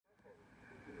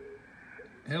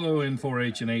Hello,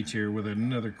 N4H&H here with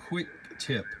another quick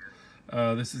tip.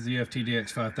 This is the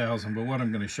FTdx10, but what I'm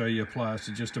going to show you applies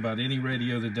to just about any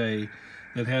radio today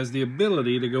that has the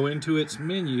ability to go into its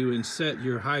menu and set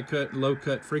your high cut, low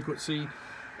cut frequency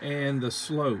and the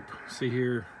slope. See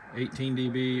here, 18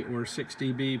 dB or 6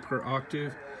 dB per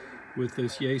octave with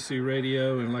this Yaesu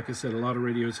radio, and like I said, a lot of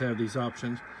radios have these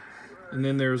options. And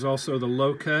then there's also the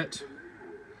low cut.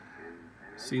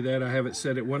 See that? I have it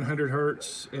set at 100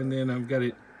 hertz, and then I've got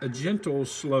a gentle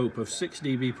slope of 6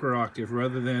 dB per octave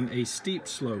rather than a steep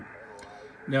slope.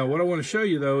 Now what I want to show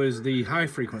you though is the high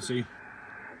frequency.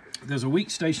 There's a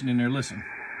weak station in there, listen.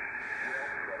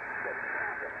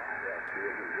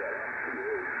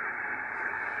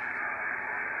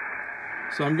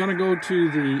 So I'm going to go to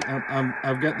the,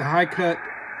 I've got the high cut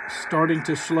starting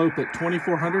to slope at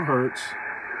 2400 hertz,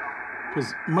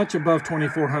 because much above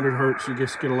 2400 hertz you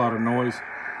just get a lot of noise.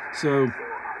 So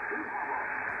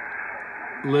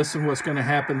listen what's going to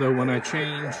happen though when I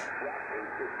change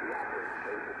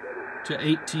to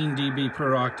 18 dB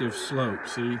per octave slope.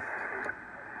 See?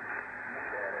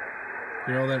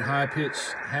 Hear all that high pitch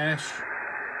hash?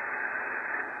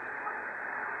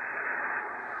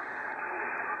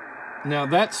 Now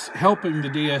that's helping the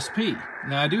DSP.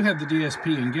 Now I do have the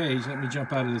DSP engaged. Let me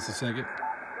jump out of this a second.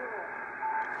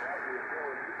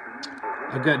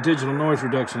 I've got digital noise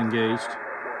reduction engaged.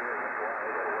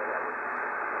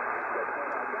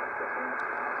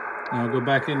 Now I'll go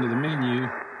back into the menu.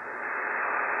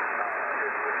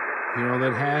 Hear all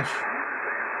that hash?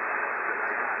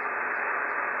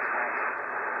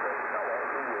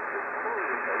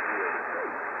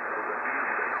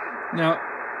 Now,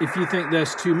 if you think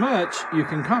that's too much, you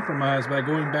can compromise by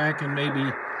going back and maybe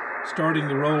starting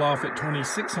the roll off at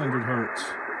 2600 hertz.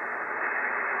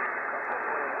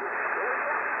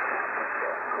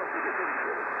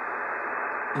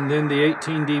 And then the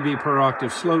 18 dB per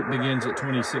octave slope begins at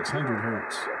 2600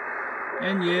 hertz.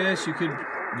 And yes, you could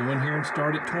go in here and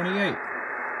start at 28.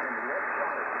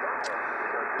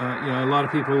 You know, a lot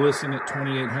of people listen at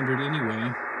 2800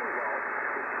 anyway.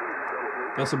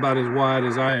 That's about as wide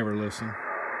as I ever listen.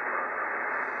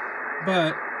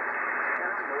 But,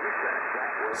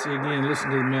 see again, listen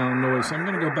to the amount of noise. So I'm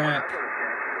going to go back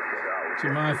to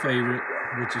my favorite,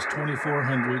 which is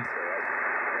 2400.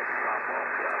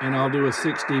 And I'll do a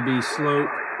 6 dB slope.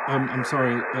 I'm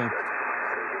sorry,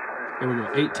 there we go,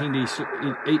 18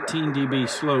 dB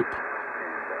slope.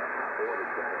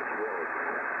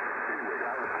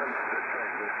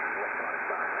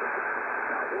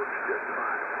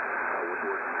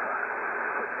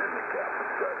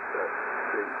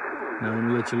 Now I'm going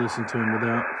to let you listen to him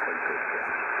without.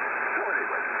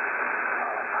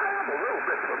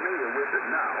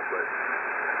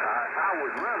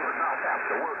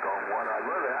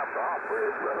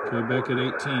 Go back at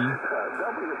 18.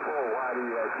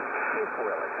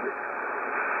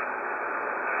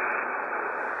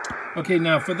 Okay,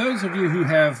 now for those of you who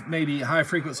have maybe high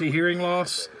frequency hearing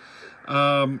loss,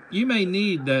 you may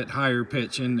need that higher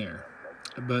pitch in there,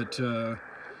 but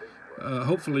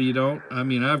hopefully you don't. I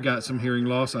mean, I've got some hearing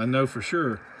loss, I know for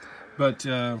sure, but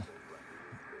you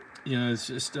know, it's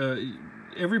just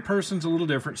every person's a little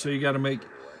different, so you got to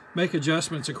make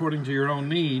adjustments according to your own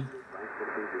need.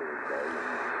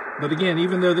 But again,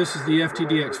 even though this is the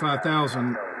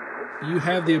FTdx10, you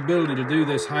have the ability to do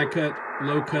this high cut,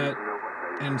 low cut,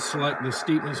 and select the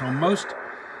steepness on most,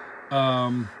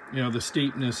 you know, the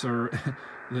steepness or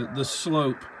the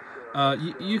slope.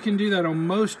 You can do that on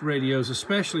most radios,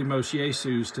 especially most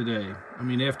Yaesus today. I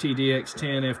mean,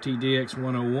 FTdx10,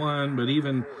 FTdx101, but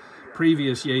even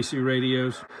previous Yaesu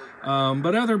radios.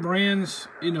 But other brands,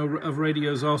 you know, of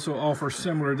radios also offer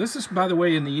similar. This is, by the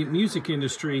way, in the music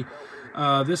industry,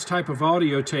 this type of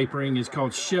audio tapering is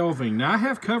called shelving. Now, I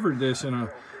have covered this in a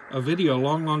video a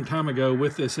long time ago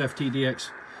with this FTdx1000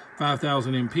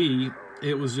 MP.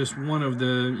 It was just one of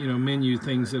the, you know, menu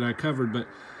things that I covered, but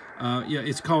yeah,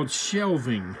 it's called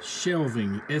shelving,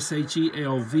 S-H-E-L-V-I-N-G,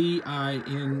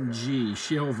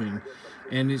 shelving.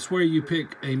 And it's where you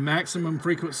pick a maximum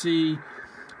frequency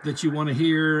that you want to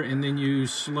hear, and then you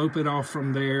slope it off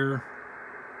from there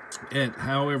at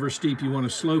however steep you want to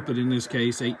slope it, in this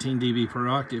case 18 dB per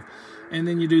octave, and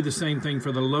then you do the same thing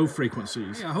for the low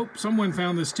frequencies. I hope someone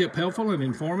found this tip helpful and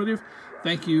informative.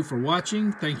 Thank you for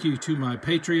watching. Thank you to my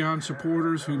Patreon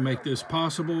supporters who make this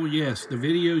possible. Yes, the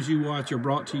videos you watch are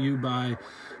brought to you by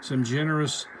some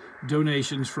generous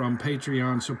donations from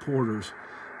Patreon supporters.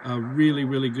 A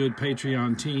really good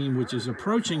Patreon team, which is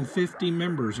approaching 50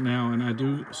 members now, and I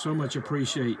do so much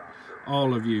appreciate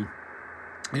all of you.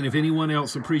 And if anyone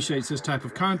else appreciates this type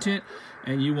of content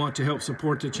and you want to help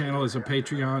support the channel as a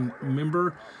Patreon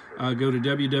member, go to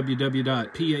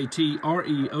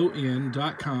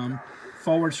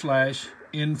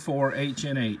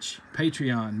www.patreon.com/N4HNH,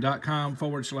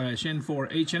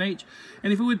 patreon.com/N4HNH.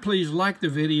 And if you would please like the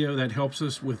video, that helps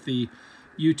us with the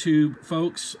YouTube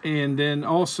folks. And then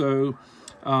also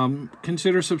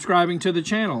consider subscribing to the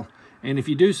channel. And if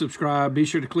you do subscribe, be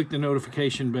sure to click the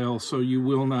notification bell so you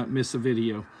will not miss a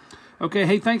video. Okay,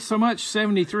 hey, thanks so much.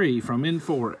 73 from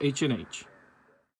N4HNH.